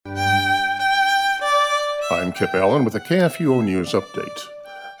I'm Kip Allen with a KFUO News Update.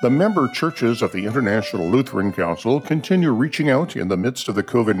 The member churches of the International Lutheran Council continue reaching out in the midst of the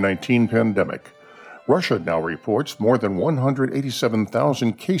COVID-19 pandemic. Russia now reports more than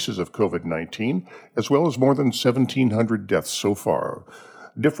 187,000 cases of COVID-19, as well as more than 1,700 deaths so far.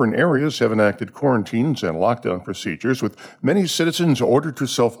 Different areas have enacted quarantines and lockdown procedures, with many citizens ordered to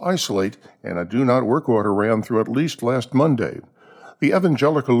self-isolate, and a do-not-work order ran through at least last Monday. The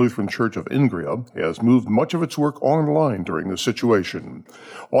Evangelical Lutheran Church of Ingria has moved much of its work online during the situation.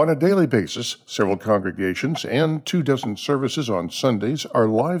 On a daily basis, several congregations and 24 services on Sundays are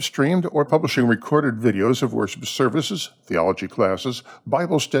live-streamed or publishing recorded videos of worship services, theology classes,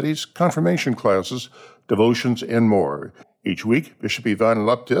 Bible studies, confirmation classes, devotions, and more. Each week, Bishop Ivan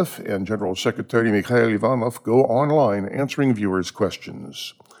Laptev and General Secretary Mikhail Ivanov go online answering viewers'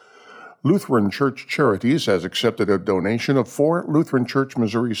 questions. Lutheran Church Charities has accepted a donation of 4 Lutheran Church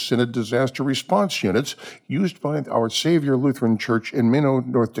Missouri Synod disaster response units used by Our Savior Lutheran Church in Minot,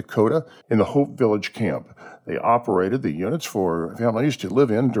 North Dakota, in the Hope Village camp. They operated the units for families to live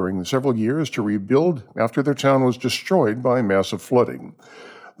in during several years to rebuild after their town was destroyed by massive flooding.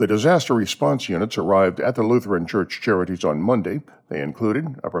 The disaster response units arrived at the Lutheran Church Charities on Monday. They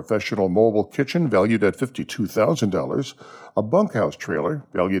included a professional mobile kitchen valued at $52,000, a bunkhouse trailer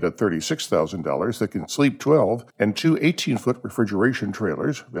valued at $36,000 that can sleep 12, and 2 18-foot refrigeration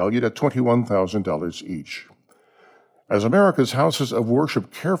trailers valued at $21,000 each. As America's houses of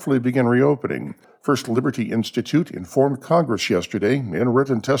worship carefully begin reopening, First Liberty Institute informed Congress yesterday in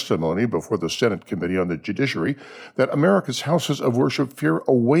written testimony before the Senate Committee on the Judiciary that America's houses of worship fear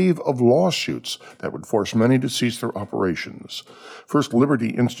a wave of lawsuits that would force many to cease their operations. First Liberty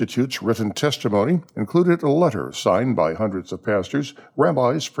Institute's written testimony included a letter signed by hundreds of pastors,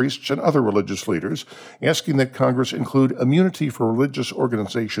 rabbis, priests, and other religious leaders asking that Congress include immunity for religious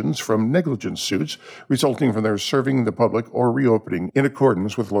organizations from negligence suits resulting from their serving the public or reopening in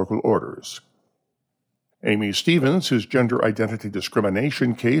accordance with local orders. Amy Stevens, whose gender identity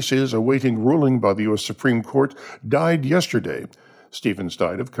discrimination case is awaiting ruling by the U.S. Supreme Court, died yesterday. Stevens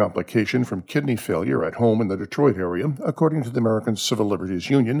died of complication from kidney failure at home in the Detroit area, according to the American Civil Liberties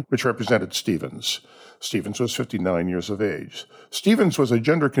Union, which represented Stevens. Stevens was 59 years of age. Stevens was a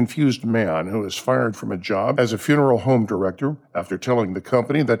gender-confused man who was fired from a job as a funeral home director after telling the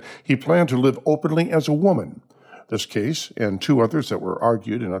company that he planned to live openly as a woman. This case, and 2 others that were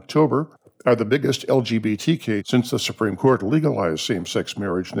argued in October, are the biggest LGBT case since the Supreme Court legalized same-sex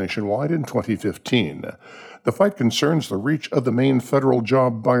marriage nationwide in 2015. The fight concerns the reach of the Maine federal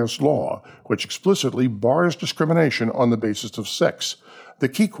job bias law, which explicitly bars discrimination on the basis of sex. The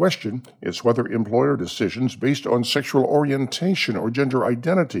key question is whether employer decisions based on sexual orientation or gender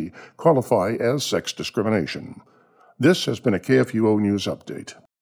identity qualify as sex discrimination. This has been a KFUO News Update.